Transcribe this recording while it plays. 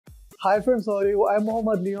Hi friends, how are you? I'm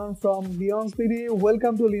Mohammad Leon from LeonsBD.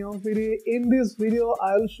 Welcome to LeonsBD. In this video,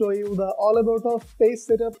 I'll show you the all about of page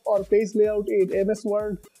setup or page layout in MS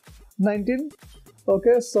Word 19.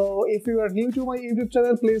 Okay, so if you are new to my YouTube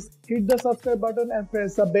channel, please hit the subscribe button and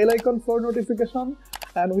press the bell icon for notification.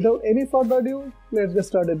 And without any further ado, let's get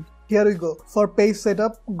started. Here we go. For page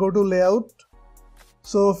setup, go to layout.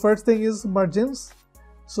 So first thing is margins.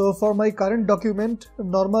 So for my current document,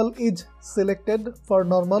 normal is selected. For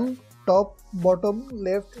normal, top, bottom,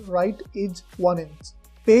 left, right is 1 inch.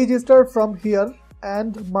 Page start from here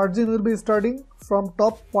and margin will be starting from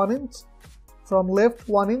top 1 inch, from left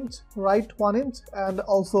 1 inch, right 1 inch, and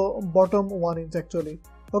also bottom 1 inch actually.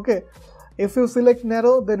 Okay, if you select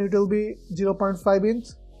narrow, then it will be 0.5 inch,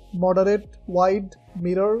 moderate, wide,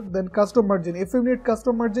 mirror, then custom margin. If you need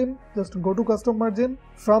custom margin, just go to custom margin.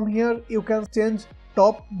 From here you can change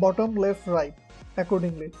top, bottom, left, right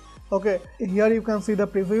accordingly. Okay, here you can see the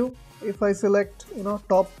preview. If I select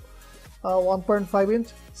top 1.5 inch,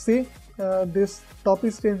 see this top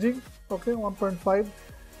is changing. Okay, 1.5,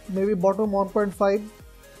 maybe bottom 1.5,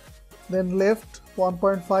 then left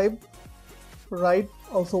 1.5, right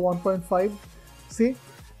also 1.5. see,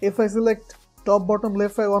 if I select top, bottom,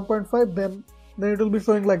 left, right 1.5, then it will be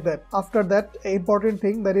showing like that. After that, important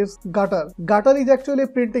thing, that is gutter. Gutter is actually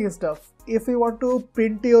printing stuff. If you want to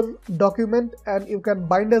print your document and you can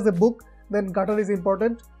bind as a book, then gutter is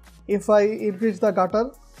important. If I increase the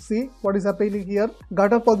gutter, see what is happening here.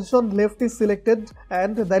 Gutter position left is selected,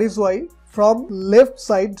 and that is why from left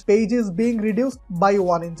side page is being reduced by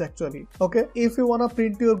 1 inch actually. Okay, if you want to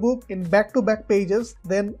print your book in back-to-back pages,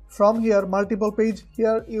 then from here multiple page,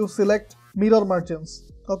 here you select mirror margins.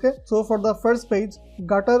 Okay, so for the first page,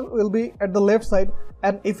 gutter will be at the left side,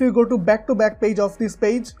 and if you go to back page of this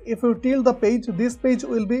page, if you tilt the page, this page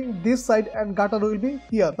will be this side and gutter will be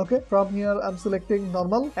here. Okay, from here I'm selecting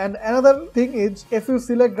normal. And another thing is, if you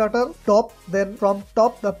select gutter top, then from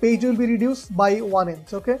top the page will be reduced by 1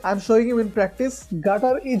 inch. Okay, I'm showing you in practice.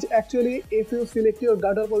 Gutter is actually, if you select your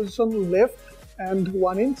gutter position left and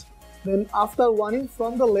 1 inch, then after 1 inch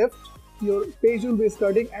from the left your page will be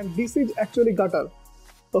starting, and this is actually gutter.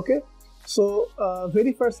 Okay, so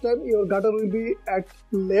very first time your gutter will be at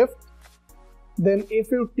left, then if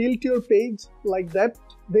you tilt your page like that,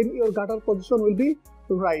 then your gutter position will be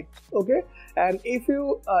right. Okay, and if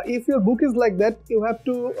your book is like that, you have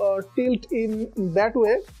to tilt in that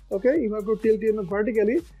way. Okay, you have to tilt in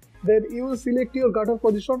vertically, then you will select your gutter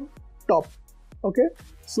position top. Okay,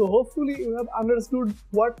 so hopefully you have understood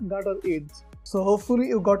what gutter is. So hopefully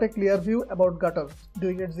you got a clear view about gutter.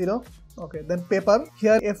 Doing it 0. Okay, then paper.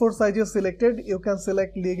 Here A4 size is selected. You can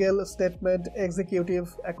select legal, statement,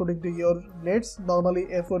 executive according to your needs. Normally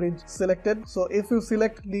A4 is selected. So if you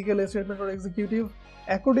select legal, statement or executive,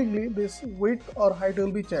 accordingly this width or height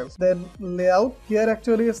will be changed. Then layout. Here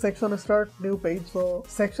actually a section start new page. So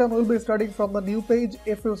section will be starting from the new page.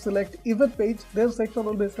 If you select event page, then section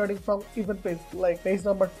will be starting from event page, like page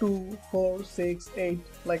number 2, 4, 6, 8,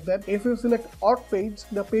 like that. If you select odd page,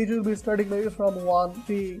 the page will be starting maybe from 1,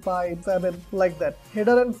 3, 5, 7, like that.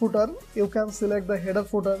 Header and footer, you can select the header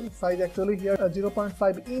footer size. Actually here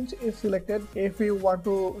 0.5 inch is selected. If you want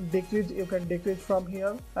to decrease, you can decrease from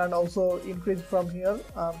here and also increase from here.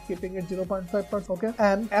 Keeping it 0.5%. Okay,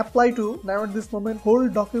 and apply to. Now at this moment whole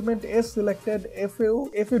document is selected. If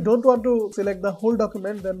you don't want to select the whole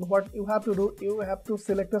document, then what you have to do, you have to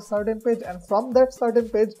select a certain page, and from that certain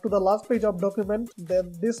page to the last page of document,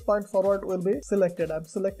 then this point forward will be selected. I'm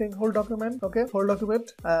selecting whole document. Okay, whole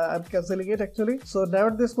document. I'm cancelling it actually. So now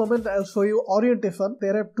at this moment I'll show you orientation.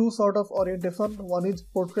 There are two sort of orientation. One is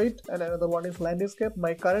portrait and another one is landscape.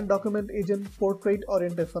 My current document is in portrait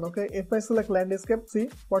orientation. Okay, if I select landscape, see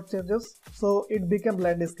what changes. So it became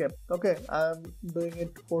landscape. Okay, I'm doing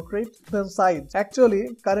it portrait. Then size. Actually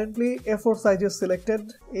currently A4 size is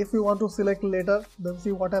selected. If you want to select later, then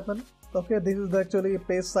see what happened. Okay, this is actually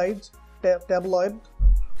page size, tabloid,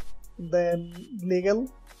 then legal,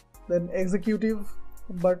 then executive.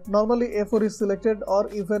 But normally A4 is selected,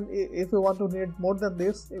 or even if you want to need more than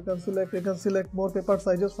this, you can select more paper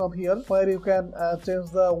sizes from here, where you can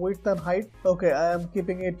change the width and height. Okay, I am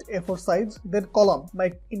keeping it A4 size. Then column.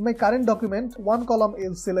 In my current document, one column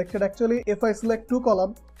is selected. Actually, if I select two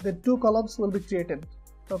columns, then two columns will be created.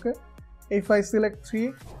 Okay, if I select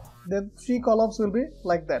 3, then 3 columns will be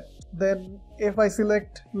like that. Then if I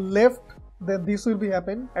select left, then this will be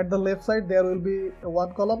happen. At the left side there will be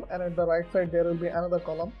one column, and at the right side there will be another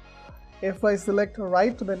column. If I select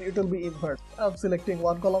right, then it will be invert. I'm selecting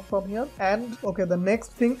one column from here. And okay, the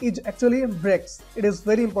next thing is actually breaks. It is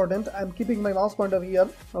very important. I'm keeping my mouse pointer here.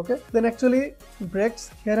 Okay, then actually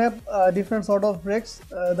breaks here have different sort of breaks.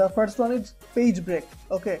 The first one is page break.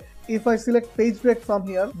 Okay, if I select page break from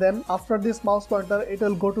here, then after this mouse pointer, it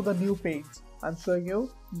will go to the new page. I'm showing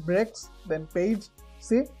you breaks, then page.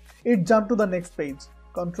 See, it jumped to the next page.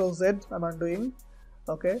 Control Z, I'm undoing.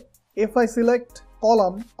 Okay, if I select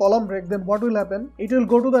column break, then what will happen? It will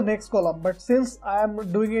go to the next column, but since I am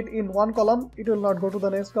doing it in one column, it will not go to the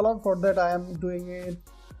next column. For that I am doing it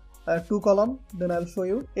two column. Then I'll show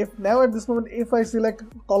you. If now at this moment, if I select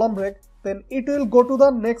column break, then it will go to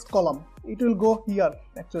the next column. It will go here.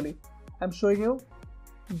 Actually, I'm showing you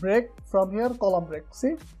break from here, column break.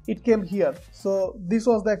 See, it came here. So this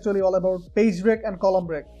was actually all about page break and column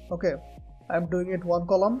break. Okay, I'm doing it one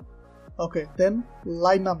column. Okay, then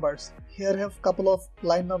line numbers. Here I have couple of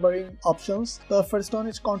line numbering options. The first one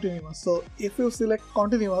is continuous. So if you select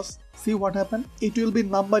continuous, see what happened? It will be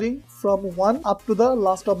numbering from 1 up to the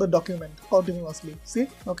last of the document continuously. See?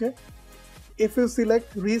 Okay. If you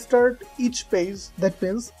select restart each page, that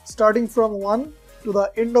means starting from 1 to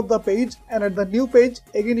the end of the page, and at the new page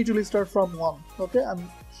again it will start from 1. Okay,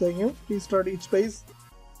 I'm showing you restart each page.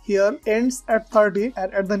 Here ends at 30,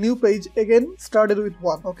 and at the new page again started with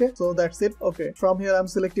 1. Okay, so that's it. Okay, from here I'm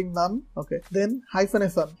selecting none. Okay, then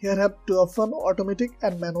hyphenation. Here I have two options, automatic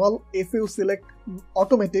and manual. If you select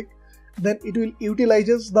automatic, then it will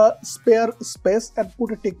utilizes the spare space and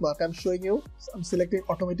put a tick mark. I'm showing you. I'm selecting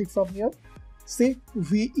automatic from here. See,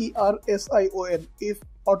 version. If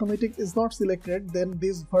automatic is not selected, then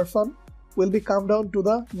this version will be come down to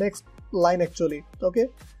the next line actually. Okay,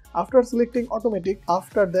 after selecting automatic,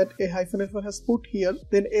 after that a hyphenation has put here,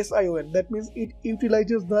 then SION, that means it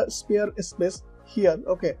utilizes the spare space here.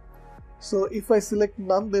 Okay, so if I select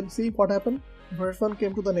none, then see what happened, version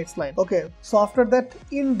came to the next line. Okay, so after that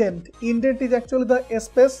indent is actually the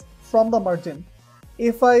space from the margin.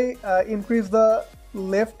 If I increase the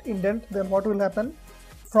left indent, then what will happen?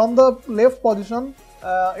 From the left position,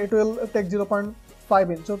 it will take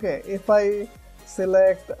 0.5 inch. Okay, if I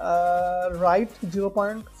select right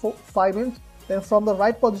 0.5 inch, then from the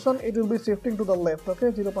right position it will be shifting to the left.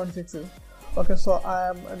 Okay, 0.6 inch. Okay, so I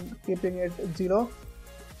am keeping it 0.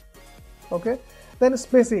 Okay, then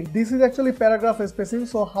spacing. This is actually paragraph spacing.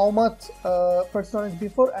 So how much first one is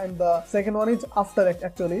before and the second one is after.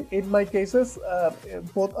 Actually, in my cases,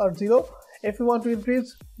 both are 0. If you want to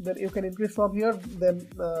increase, then you can increase from here. Then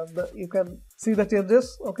you can see the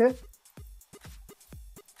changes. Okay,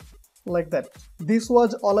 like that. This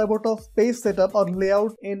was all about of page setup or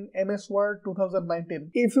layout in MS Word 2019.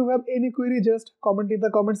 If you have any query, just comment in the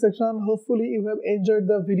comment section. Hopefully you have enjoyed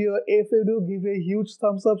the video. If you do, give a huge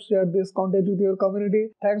thumbs up, share this content with your community.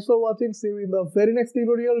 Thanks for watching. See you in the very next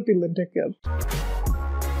tutorial. Till then, take care.